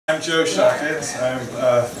I'm Joe Shochet. I'm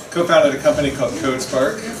co-founded a company called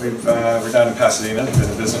CodeSpark. We're down in Pasadena. We've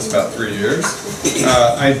been in business about 3 years.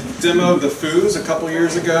 I demoed the Foos a couple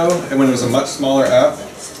years ago, and when it was a much smaller app,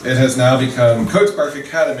 it has now become CodeSpark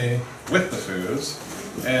Academy with the Foos.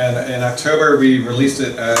 And in October, we released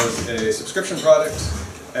it as a subscription product,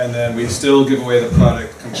 and then we still give away the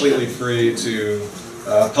product completely free to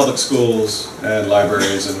public schools and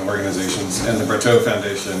libraries and organizations and the Berteau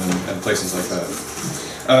Foundation and places like that.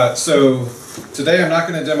 So today I'm not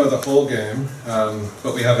going to demo the whole game,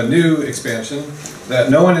 but we have a new expansion that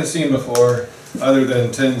no one has seen before other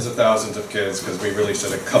than tens of thousands of kids because we released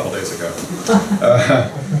it a couple days ago.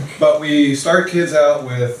 But we start kids out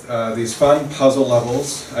with these fun puzzle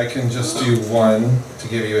levels. I can just do one to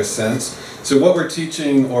give you a sense. So what we're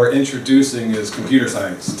teaching or introducing is computer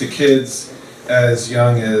science to kids as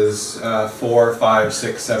young as 4, 5,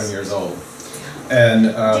 6, 7 years old. And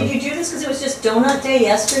did you do this because it was just donut day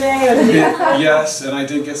yesterday? Or yes, and I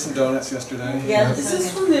did get some donuts yesterday. Yeah. Is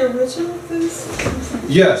this from the original Foos?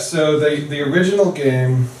 Yes, so the original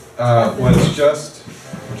game was just,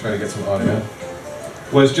 I'm trying to get some audio,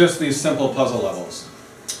 was just these simple puzzle levels.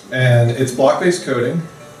 And it's block-based coding.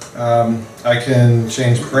 I can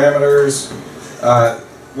change parameters.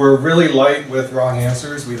 We're really light with wrong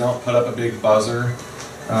answers. We don't put up a big buzzer.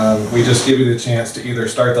 We just give you the chance to either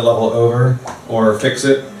start the level over or fix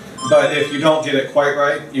it. But if you don't get it quite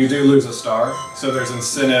right, you do lose a star. So there's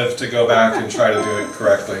incentive to go back and try to do it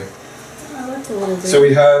correctly. So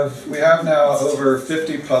we have now over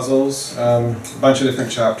 50 puzzles, a bunch of different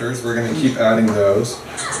chapters. We're going to keep adding those.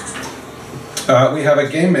 We have a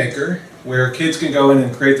game maker where kids can go in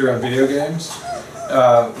and create their own video games.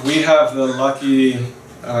 We have the lucky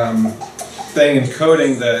thing in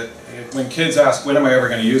coding that when kids ask, when am I ever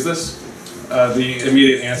going to use this? The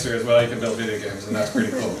immediate answer is, well, you can build video games, and that's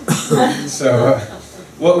pretty cool. So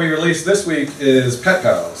what we released this week is Pet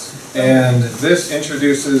Pals, and this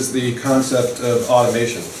introduces the concept of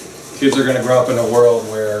automation. Kids are going to grow up in a world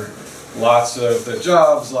where lots of the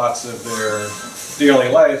jobs, lots of their daily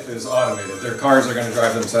life is automated. Their cars are going to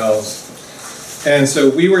drive themselves. And so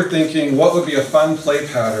we were thinking, what would be a fun play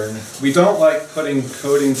pattern? We don't like putting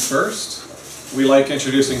coding first. We like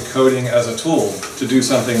introducing coding as a tool to do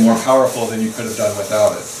something more powerful than you could have done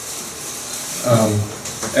without it.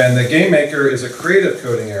 And the Game Maker is a creative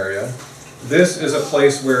coding area. This is a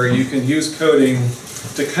place where you can use coding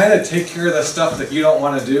to kind of take care of the stuff that you don't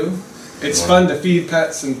want to do. It's fun to feed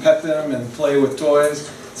pets and pet them and play with toys.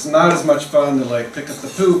 It's not as much fun to like pick up the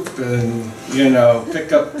poop and, you know,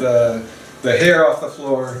 pick up the hair off the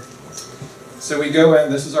floor. So we go in,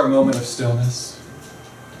 this is our moment of stillness.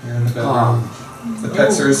 Here in the bedroom. The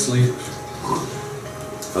pets are asleep.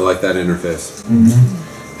 I like that interface.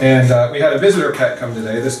 And we had a visitor pet come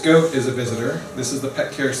today. This goat is a visitor. This is the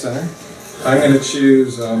pet care center. I'm going to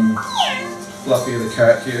choose Fluffy the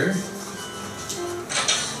cat here.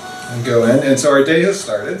 And go in. And so our day has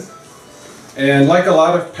started. And like a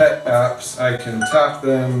lot of pet apps, I can tap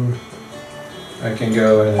them. I can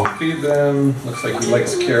go in and feed them. Looks like he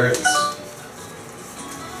likes carrots.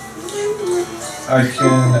 I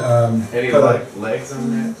can Any legs on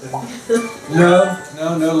that thing?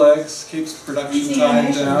 No legs. Keeps production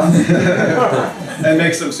time down and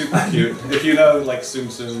makes them super cute. If you know like Tsum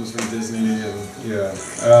Tsums from Disney, and yeah,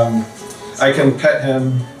 I can pet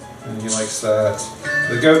him and he likes that.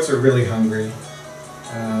 The goats are really hungry.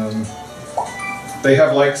 They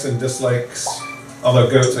have likes and dislikes, although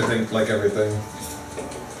goats I think like everything.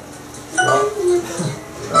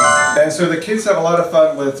 And so the kids have a lot of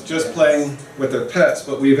fun with just playing with their pets,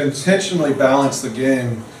 but we've intentionally balanced the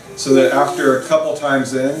game so that after a couple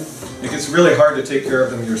times in, it gets really hard to take care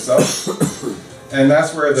of them yourself. And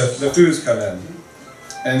that's where the Foos come in.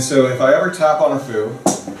 And so if I ever tap on a Foo,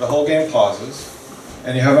 the whole game pauses,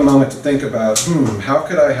 and you have a moment to think about, how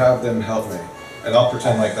could I have them help me? And I'll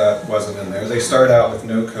pretend like that wasn't in there. They start out with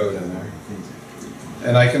no code in there.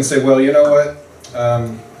 And I can say, well, you know what?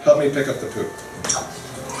 Help me pick up the poop.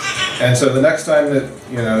 And so the next time that,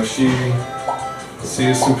 you know, she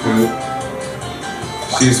sees some poop,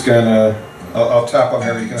 she's gonna, I'll tap on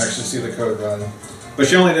her, you can actually see the code run. But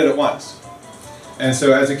she only did it once. And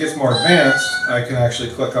so as it gets more advanced, I can actually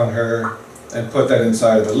click on her and put that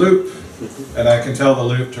inside of the loop. And I can tell the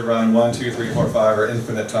loop to run 1, 2, 3, 4, 5 or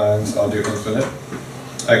infinite times. I'll do infinite.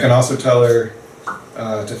 I can also tell her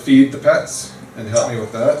to feed the pets and help me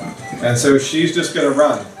with that. And so she's just gonna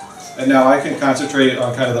run. And now I can concentrate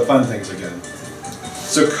on kind of the fun things again.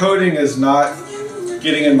 So coding is not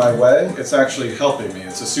getting in my way, it's actually helping me.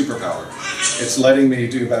 It's a superpower. It's letting me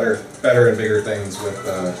do better and bigger things with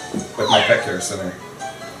my pet care center.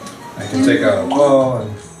 I can take out a ball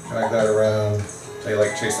and drag that around. They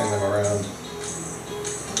like chasing them around.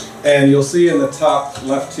 And you'll see in the top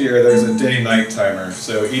left here, there's a day-night timer.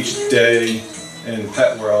 So each day in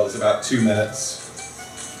Pet World is about 2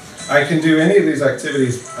 minutes. I can do any of these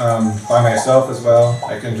activities by myself as well.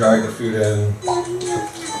 I can drag the food in.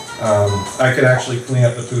 I can actually clean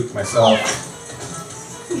up the poop myself.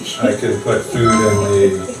 I can put food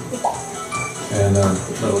in the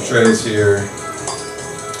little trays here.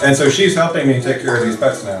 And so she's helping me take care of these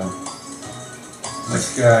pets now.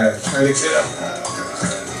 This guy, try to get him.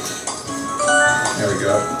 There we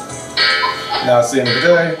go. Now it's the end of the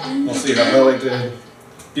day. We'll see how well he did.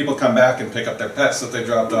 People come back and pick up their pets that they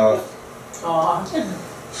dropped off. Aww.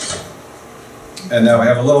 And now I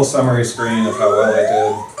have a little summary screen of how well I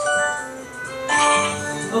did.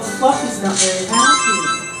 Oh, Fluffy's not very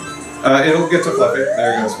happy. It'll get to Fluffy.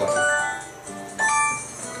 There goes Fluffy.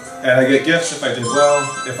 And I get gifts if I did well.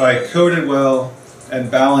 If I coded well and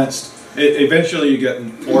balanced, eventually you get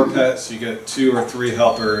 4 pets, you get 2 or 3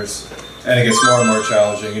 helpers, and it gets more and more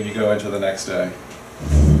challenging, and you go into the next day.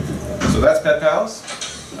 So that's Pet Pals.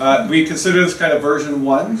 We consider this kind of version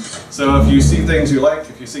 1. So if you see things you like,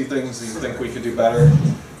 if you see things you think we could do better,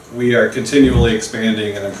 we are continually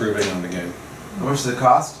expanding and improving on the game. How much does it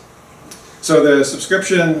cost? So the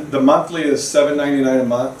subscription, the monthly is $7.99 a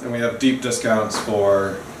month, and we have deep discounts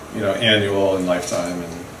for annual and lifetime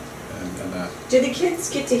and that. Do the kids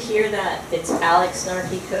get to hear that it's Alex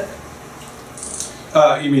Snarky Cook?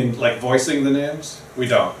 You mean like voicing the names? We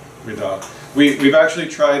don't. We've actually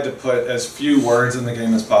tried to put as few words in the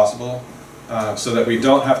game as possible so that we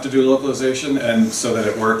don't have to do localization and so that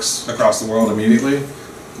it works across the world immediately.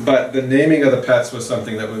 But the naming of the pets was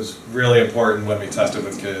something that was really important when we tested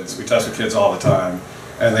with kids. We test with kids all the time,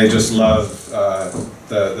 and they just love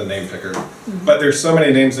the name picker. Mm-hmm. But there's so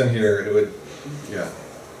many names in here,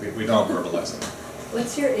 we don't verbalize them.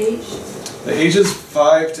 What's your age? The age is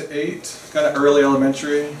 5 to 8, kind of early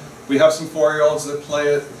elementary. We have some 4-year-olds that play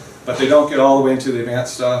it, but they don't get all the way into the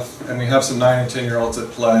advanced stuff. And we have some 9 and 10-year-olds that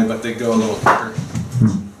play, but they go a little quicker.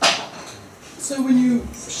 So when you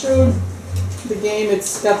showed the game,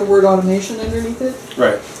 it's got the word automation underneath it?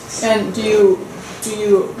 Right. And do you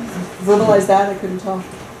verbalize that? I couldn't tell.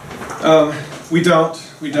 We don't.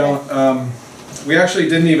 We actually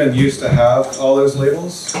didn't even used to have all those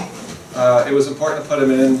labels. It was important to put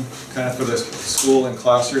them in kind of for the school and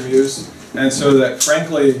classroom use. And so that,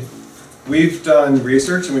 frankly, we've done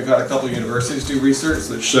research, and we've had a couple of universities do research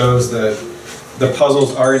that shows that the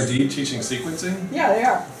puzzles are indeed teaching sequencing. Yeah, they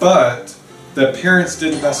are. But the parents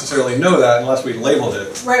didn't necessarily know that unless we labeled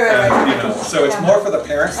it. Right. So it's more for the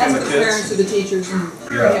parents than the kids. That's for the parents or the teachers.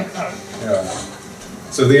 Yeah.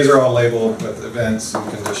 So these are all labeled with events and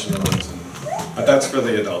conditionals, but that's for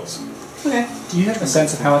the adults. Okay. Do you have a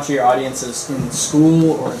sense of how much of your audience is in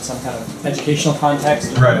school or in some kind of educational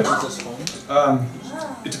context? Right. Or just home?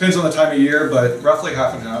 It depends on the time of year, but roughly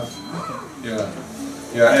half and half. Okay.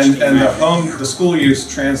 Yeah, and the school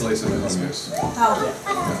use translates into home use. How?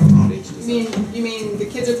 You mean the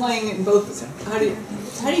kids are playing in both? How do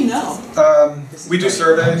you know? We do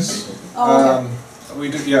surveys. Oh, okay. We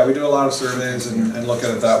do a lot of surveys and look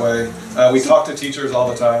at it that way. We talk to teachers all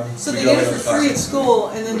the time. So they get it for free at school,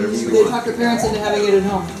 and then they talk to parents into having it at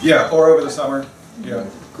home. Yeah, or over the summer. Yeah.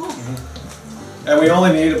 Cool. Mm-hmm. And we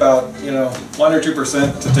only need about 1 or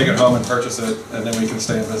 2% to take it home and purchase it, and then we can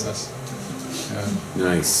stay in business. Yeah.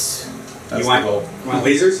 Nice. That's the goal. You want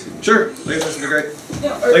lasers? Sure, lasers would be great.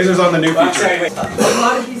 Yeah, Lasers on the new feature. Sorry, wait. a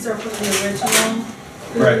lot of these are from the original.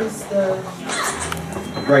 Right.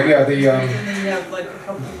 Right. Yeah. And then you have like a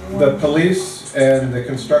couple more. The police and the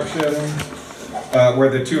construction were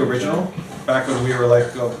the 2 original. Back when we were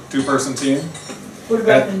like a 2-person team. What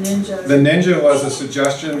about the ninja? The ninja was a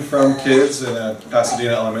suggestion from kids in a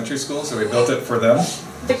Pasadena elementary school, so we built it for them.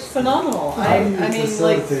 It's phenomenal. I mean,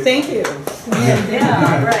 like, thank you.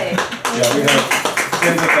 Yeah, right. Yeah, we have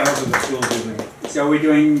tens of thousands of schools using it. So are we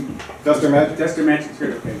doing Duster Magic? Duster Magic?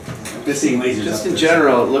 Okay. Just seeing lasers. Just up in there.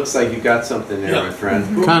 general, it looks like you got something there, my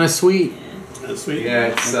friend. Kind of sweet. That's sweet. Yeah,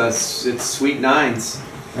 it's sweet 9s.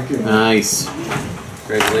 Thank you. Nice.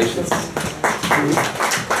 Congratulations.